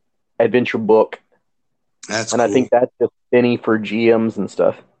Day adventure book. That's and cool. I think that's just penny for GMs and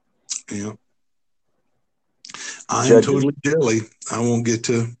stuff. Yeah. I'm totally jelly. I won't get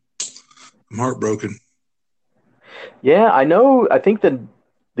to. I'm heartbroken. Yeah, I know. I think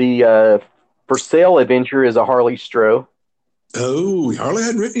the for sale adventure is a Harley Stroh. Oh, Harley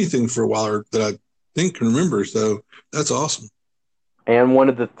hadn't written anything for a while that I think can remember. So that's awesome. And one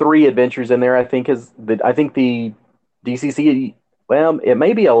of the 3 adventures in there, I think the DCC. Well, it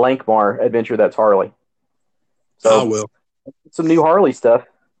may be a Lankmar adventure that's Harley. So, some new Harley stuff.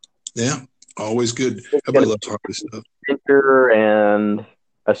 Yeah, always good. Everybody loves Harley stuff. Adventure and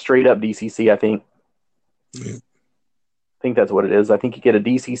a straight up DCC, I think. Yeah. I think that's what it is. I think you get a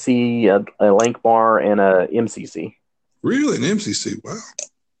DCC, a Lankmar, and a MCC. Really? An MCC? Wow.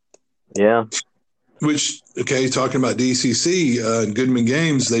 Yeah. Talking about DCC, and Goodman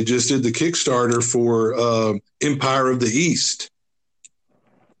Games, they just did the Kickstarter for Empire of the East.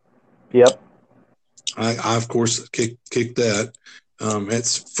 Yep. I of course kicked that.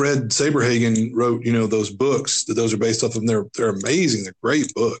 It's Fred Saberhagen wrote, those books. Those are based off of them. They're amazing. They're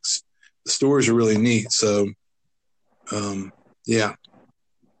great books. The stories are really neat. So, yeah.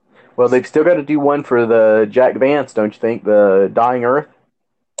 Well, they've still got to do one for the Jack Vance, don't you think? The Dying Earth.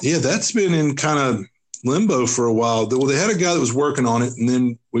 Yeah, that's been in kind of limbo for a while. Well, they had a guy that was working on it, and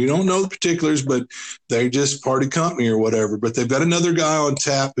then we don't know the particulars, but they just parted company or whatever. But they've got another guy on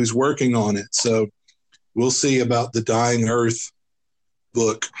tap who's working on it. So we'll see about the Dying Earth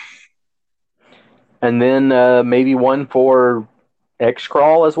book. And then maybe one for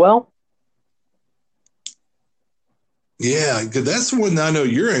X-Crawl as well? Yeah, because that's the one that I know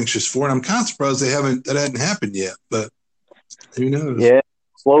you're anxious for, and I'm kind of surprised that hadn't happened yet, but who knows? Yeah,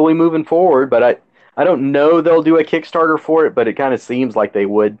 slowly moving forward, but I don't know they'll do a Kickstarter for it, but it kind of seems like they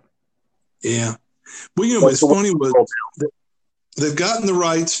would. Yeah. Well, what's funny was they've gotten the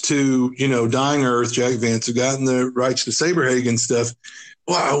rights to, Dying Earth, Jack Vance, have gotten the rights to Saberhagen stuff.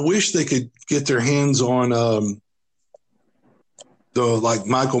 Well, I wish they could get their hands on the like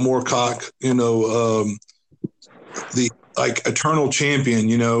Michael Moorcock, the like Eternal Champion,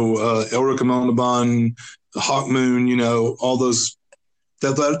 Elric Amonabon, Hawk Moon, all those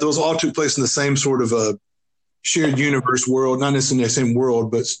those all took place in the same sort of a shared universe world, not necessarily the same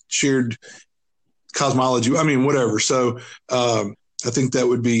world, but shared cosmology. I mean, whatever. So I think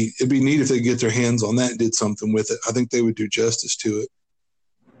it'd be neat if they get their hands on that and did something with it. I think they would do justice to it,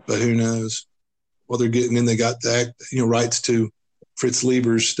 but who knows? Well, they're getting in, they got that, rights to Fritz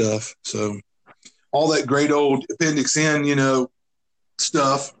Lieber's stuff. So all that great old Appendix N,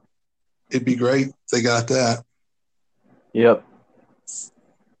 stuff, it'd be great if they got that. Yep.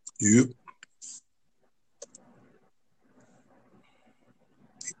 You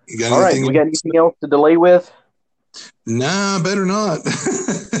got all right, we got anything else to delay with? Nah, better not.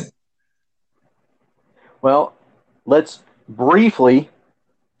 Well, let's briefly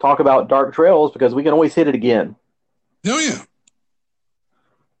talk about Dark Trails because we can always hit it again. Oh, yeah.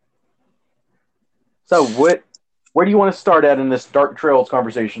 So where do you want to start at in this Dark Trails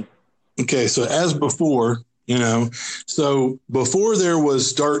conversation? Okay, so as before, so before there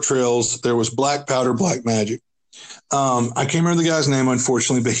was Dark Trails, there was Black Powder, Black Magic. I can't remember the guy's name,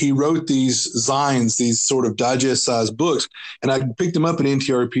 unfortunately, but he wrote these Zines, these sort of digest-sized books, and I picked them up in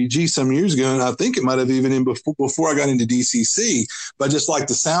NTRPG some years ago, and I think it might have even been before I got into DCC, but I just like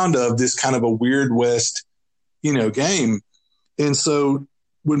the sound of this kind of a Weird West, game. And so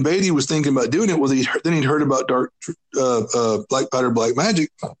when Beatty was thinking about doing it, then he'd heard about Black Powder, Black Magic.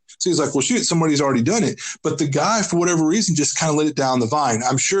 So he's like, well, shoot, somebody's already done it. But the guy, for whatever reason, just kind of let it down the vine.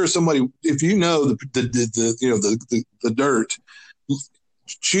 I'm sure somebody, if you know the dirt,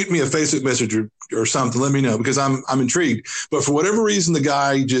 shoot me a Facebook message or something. Let me know because I'm intrigued. But for whatever reason, the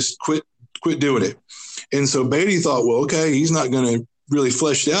guy just quit doing it. And so Beatty thought, well, okay, he's not going to really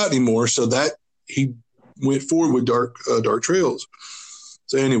flesh it out anymore. So that he went forward with Dark Trails.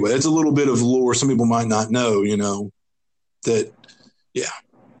 So anyway, that's a little bit of lore some people might not know, that, yeah.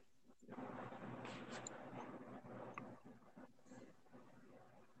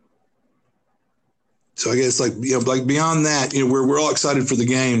 So I guess like beyond that, we're all excited for the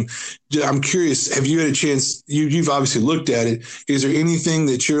game. I'm curious, have you had a chance, you've obviously looked at it. Is there anything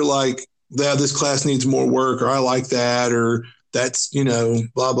that you're like, this class needs more work, or I like that, or that's,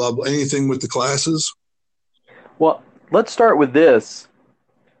 blah, blah, blah, anything with the classes? Well, let's start with this.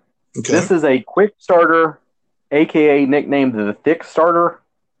 Okay. This is a quick starter, aka nicknamed the Thick Starter.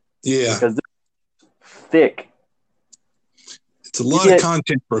 Yeah. Because this is thick. It's a lot of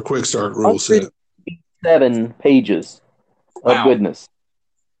content for a quick start rule set. 7 pages of goodness.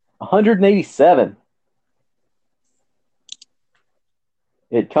 187.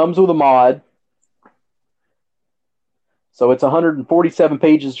 It comes with a mod. So it's 147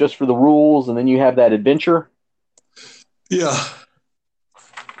 pages just for the rules, and then you have that adventure. Yeah.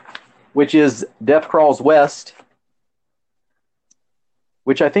 Which is Death Crawls West.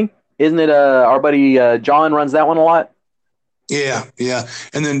 Which I think, isn't it our buddy John runs that one a lot? Yeah, yeah.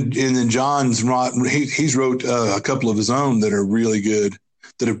 And then John's he's wrote a couple of his own that are really good,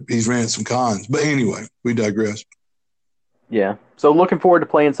 he's ran some cons. But anyway, we digress. Yeah. So looking forward to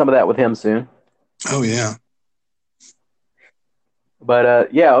playing some of that with him soon. Oh, yeah.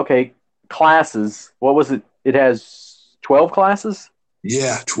 But, yeah, okay. Classes. What was it? It has 12 classes?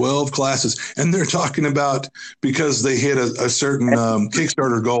 Yeah, 12 classes. And they're talking about, because they hit a certain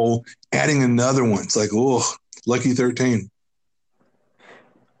Kickstarter goal, adding another one. It's like, oh, lucky 13.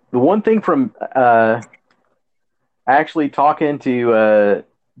 The one thing from actually talking to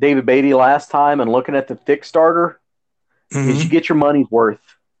David Beatty last time and looking at the Kickstarter is you get your money's worth.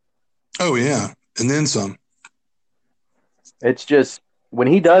 Oh, yeah. And then some. It's just, when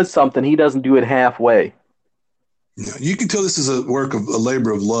he does something, he doesn't do it halfway. Yeah, you can tell this is a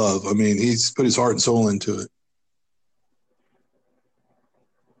labor of love. I mean, he's put his heart and soul into it.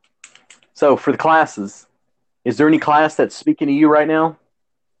 So for the classes, is there any class that's speaking to you right now?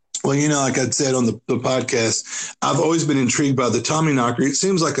 Well, like I said on the podcast, I've always been intrigued by the Tommyknocker. It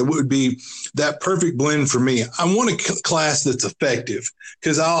seems like it would be that perfect blend for me. I want a class that's effective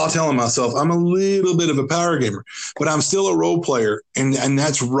because I'll tell myself I'm a little bit of a power gamer, but I'm still a role player, and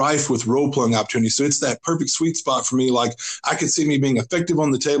that's rife with role playing opportunities. So it's that perfect sweet spot for me. Like I could see me being effective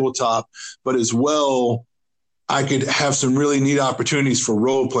on the tabletop, but as well, I could have some really neat opportunities for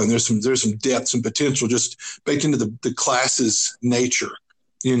role playing. There's some depth, some potential just baked into the class's nature.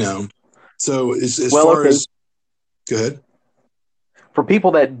 So as far as, go ahead. For people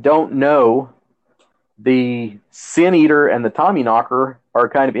that don't know, the Sin Eater and the Tommyknocker are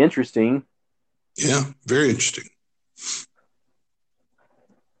kind of interesting. Yeah, very interesting.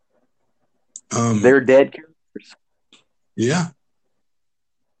 They're dead characters. Yeah.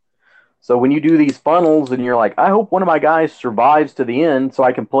 So when you do these funnels and you're like, I hope one of my guys survives to the end so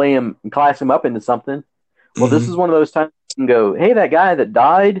I can play him and class him up into something. Well, this is one of those times you can go, hey, that guy that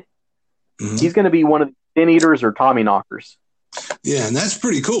died, he's going to be one of the Sin Eaters or Tommy Knockers. Yeah, and that's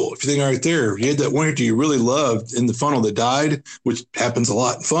pretty cool. If you think right there, you had that one character you really loved in the funnel that died, which happens a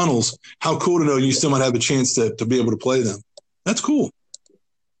lot in funnels. How cool to know you still might have a chance to be able to play them. That's cool.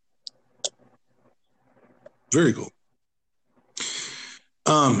 Very cool.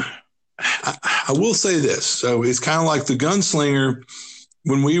 I will say this. So it's kind of like the Gunslinger.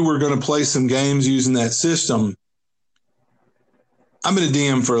 When we were going to play some games using that system, I've been a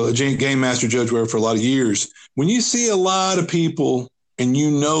DM for a game master judge for a lot of years. When you see a lot of people and you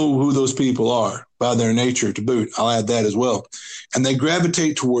know who those people are by their nature to boot, I'll add that as well, and they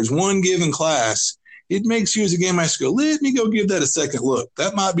gravitate towards one given class, it makes you as a game master go, let me go give that a second look.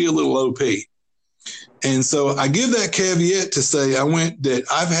 That might be a little OP. And so I give that caveat to say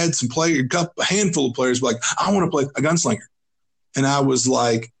I've had some a handful of players like, I want to play a Gunslinger. And I was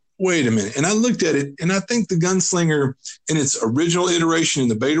like, wait a minute. And I looked at it, and I think the Gunslinger in its original iteration in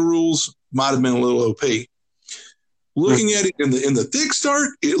the beta rules might have been a little OP. Looking at it in the thick start,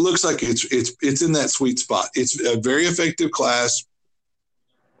 it looks like it's in that sweet spot. It's a very effective class,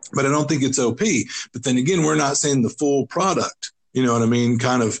 but I don't think it's OP. But then again, we're not saying the full product. You know what I mean?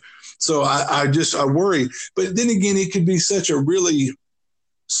 Kind of. So I worry. But then again, it could be such a really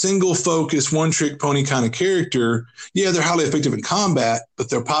single focus, one trick pony kind of character. Yeah, they're highly effective in combat, but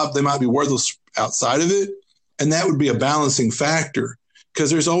they might be worthless outside of it. And that would be a balancing factor,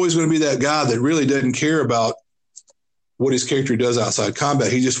 because there's always going to be that guy that really doesn't care about what his character does outside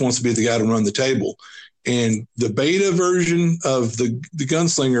combat. He just wants to be the guy to run the table. And the beta version of the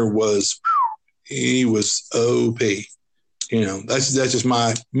Gunslinger was OP. You know, that's just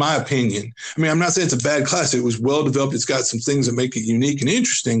my opinion. I mean, I'm not saying it's a bad class. It was well developed. It's got some things that make it unique and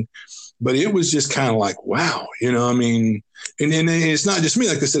interesting, but it was just kind of like, wow, you know, I mean, and it's not just me.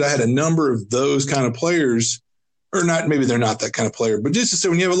 Like I said, I had a number of those kind of players, or not, maybe they're not that kind of player, but just to say,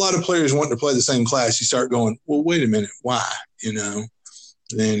 when you have a lot of players wanting to play the same class, you start going, well, wait a minute, why? You know?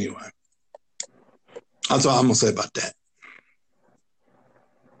 Anyway, that's all I'm going to say about that.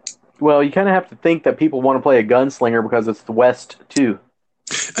 Well, you kind of have to think that people want to play a Gunslinger because it's the West, too.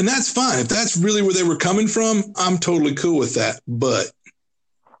 And that's fine. If that's really where they were coming from, I'm totally cool with that. But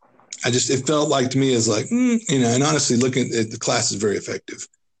it felt like to me as like, you know, and honestly, looking at the class is very effective.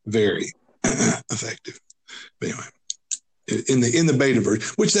 Very effective. But anyway, in the beta version,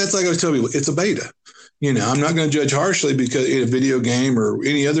 which that's like I was telling people, it's a beta. You know, I'm not going to judge harshly because in a video game or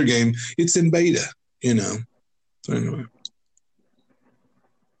any other game, it's in beta, you know. So anyway.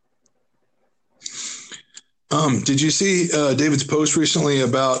 Did you see David's post recently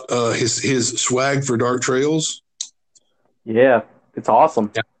about his swag for Dark Trails? Yeah, it's awesome.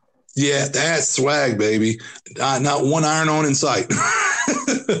 Yeah, that's swag, baby. Not one iron on in sight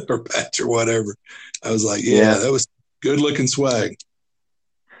or patch or whatever. I was like, yeah, that was good looking swag.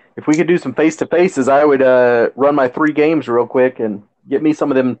 If we could do some face-to-faces, I would run my 3 games real quick and get me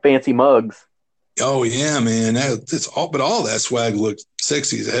some of them fancy mugs. Oh, yeah, man. But all that swag looked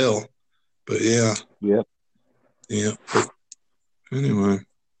sexy as hell. But yeah. Yep. Yeah. But anyway,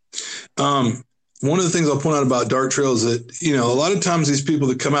 one of the things I'll point out about Dark Trails is that, you know, a lot of times these people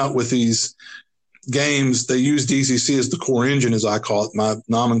that come out with these games, they use DCC as the core engine, as I call it, my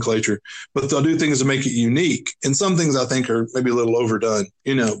nomenclature, but they'll do things to make it unique. And some things I think are maybe a little overdone,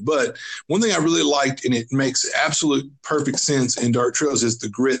 you know. But one thing I really liked, and it makes absolute perfect sense in Dark Trails, is the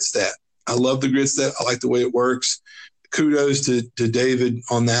grit stat. I love the grit stat. I like the way it works. Kudos to David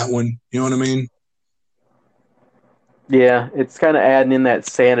on that one. You know what I mean? Yeah, it's kind of adding in that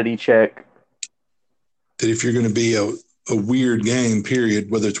sanity check. That if you're going to be a weird game, period,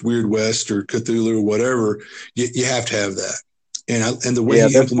 whether it's Weird West or Cthulhu or whatever, you have to have that. And the way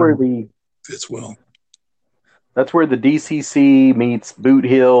you implement it fits well. That's where the DCC meets Boot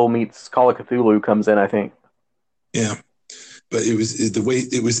Hill meets Call of Cthulhu comes in, I think. Yeah, but it was the way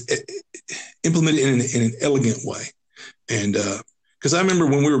it was implemented in an elegant way. And because I remember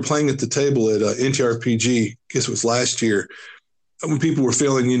when we were playing at the table at NTRPG, I guess it was last year, when people were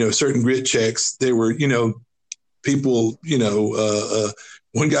feeling, you know, certain grit checks, they were, you know, people, you know,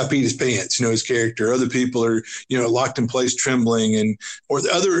 one guy peed his pants, you know, his character. Other people are, you know, locked in place trembling, or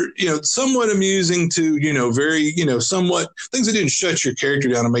the other, you know, somewhat amusing to, you know, very, you know, somewhat things that didn't shut your character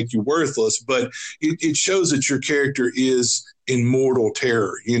down and make you worthless, but it shows that your character is in mortal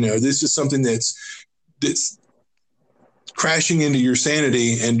terror. You know, this is something that's crashing into your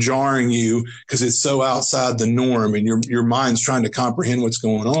sanity and jarring you because it's so outside the norm, and your mind's trying to comprehend what's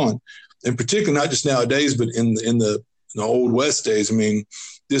going on. In particular, not just nowadays, but in the the old West days, I mean,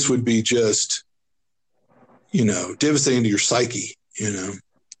 this would be just, devastating to your psyche,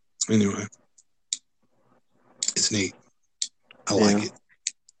 Anyway, it's neat. I like it.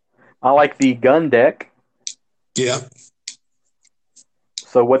 I like the gun deck. Yeah.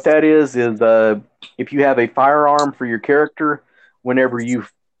 So what that is if you have a firearm for your character, whenever you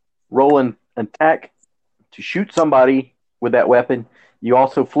roll an attack to shoot somebody with that weapon, you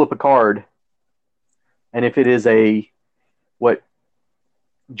also flip a card. And if it is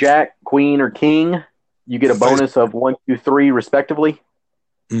Jack, Queen, or King, you get a bonus of 1, 2, 3, respectively.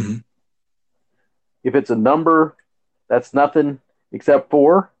 Mm-hmm. If it's a number, that's nothing except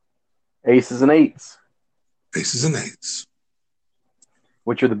for aces and eights. Aces and eights.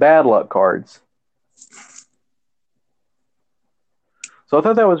 Which are the bad luck cards. So I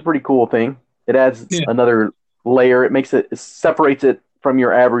thought that was a pretty cool thing. It adds another layer. It separates it from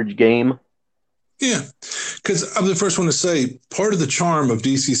your average game. Yeah, because I'm the first one to say part of the charm of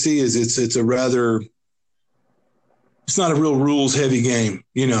DCC is it's not a real rules heavy game,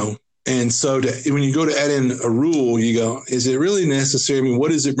 And so when you go to add in a rule, you go, is it really necessary? I mean, what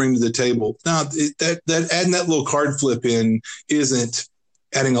does it bring to the table? Now, that adding that little card flip in isn't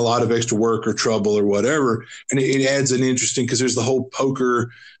adding a lot of extra work or trouble or whatever. And it adds an interesting, because there's the whole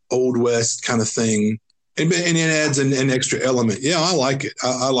poker, Old West kind of thing. And it adds an extra element. Yeah, I like it.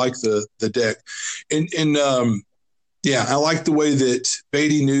 I like the deck. And I like the way that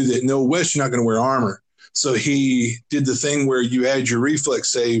Beatty knew that no, West, you're not going to wear armor. So he did the thing where you add your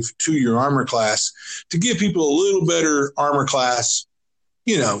reflex save to your armor class to give people a little better armor class,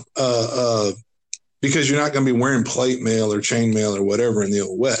 because you're not going to be wearing plate mail or chain mail or whatever in the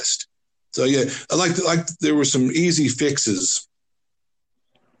Old West. So yeah, I like there were some easy fixes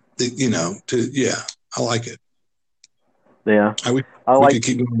that, I like it. Yeah. I like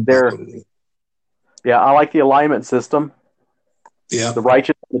keep going there. Yeah, I like the alignment system. Yeah. The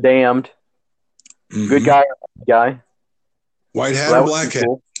righteous and the damned. Mm-hmm. Good guy or bad guy. White hat or black hat.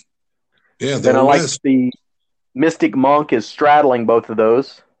 Cool. Yeah. Then I like the Mystic Monk is straddling both of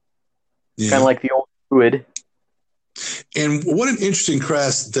those. Yeah. Kind of like the old Druid. And what an interesting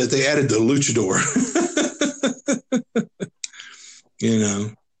class that they added the Luchador.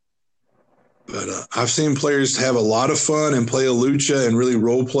 But I've seen players have a lot of fun and play a lucha and really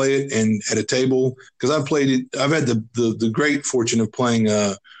role play it and at a table, because I've played it. I've had the great fortune of playing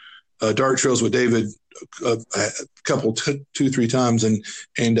Dark Trails with David a couple, 2-3 times, and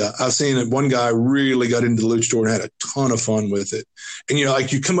I've seen that one guy really got into the luchador and had a ton of fun with it. And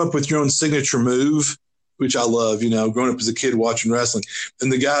you come up with your own signature move, which I love. Growing up as a kid watching wrestling,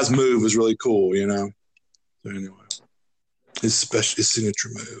 and the guy's move was really cool. So anyway, his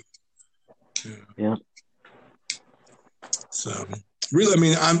signature move. Yeah. So really, I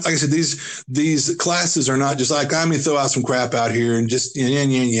mean, like I said, these classes are not just like, I'm going to throw out some crap out here and just,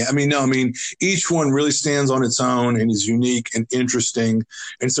 yeah. I mean, no, each one really stands on its own and is unique and interesting.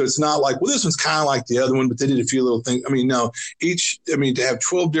 And so it's not like, well, this one's kind of like the other one, but they did a few little things. I mean, no, to have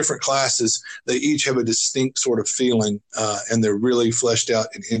 12 different classes, they each have a distinct sort of feeling, and they're really fleshed out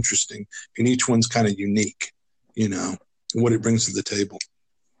and interesting. And each one's kind of unique, and what it brings to the table.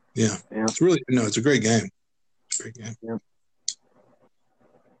 Yeah. It's really, it's a great game. It's a great game. Yeah.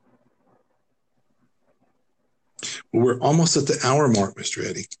 Well, we're almost at the hour mark, Mr.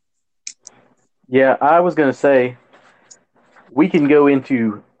 Eddie. Yeah, I was going to say, we can go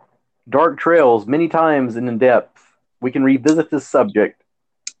into Dark Trails many times and in depth. We can revisit this subject.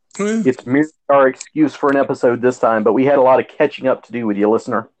 Yeah. It's merely our excuse for an episode this time, but we had a lot of catching up to do with you,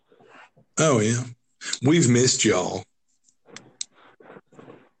 listener. Oh, yeah. We've missed y'all.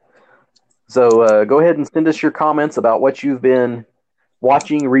 So go ahead and send us your comments about what you've been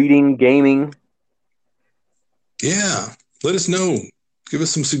watching, reading, gaming. Yeah. Let us know. Give us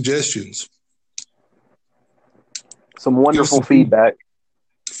some suggestions. Some wonderful feedback.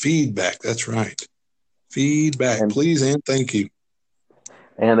 Feedback. That's right. Feedback. Please and thank you.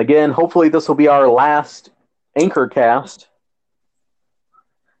 And again, hopefully this will be our last Anchor cast.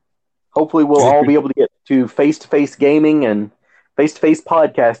 Hopefully we'll all be able to get to face-to-face gaming and face-to-face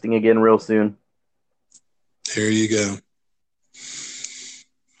podcasting again real soon. There you go.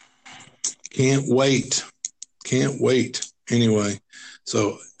 Can't wait. Anyway,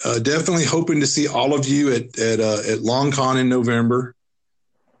 so definitely hoping to see all of you at LongCon in November.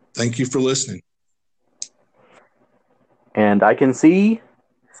 Thank you for listening. And I can see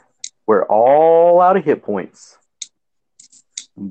we're all out of hit points.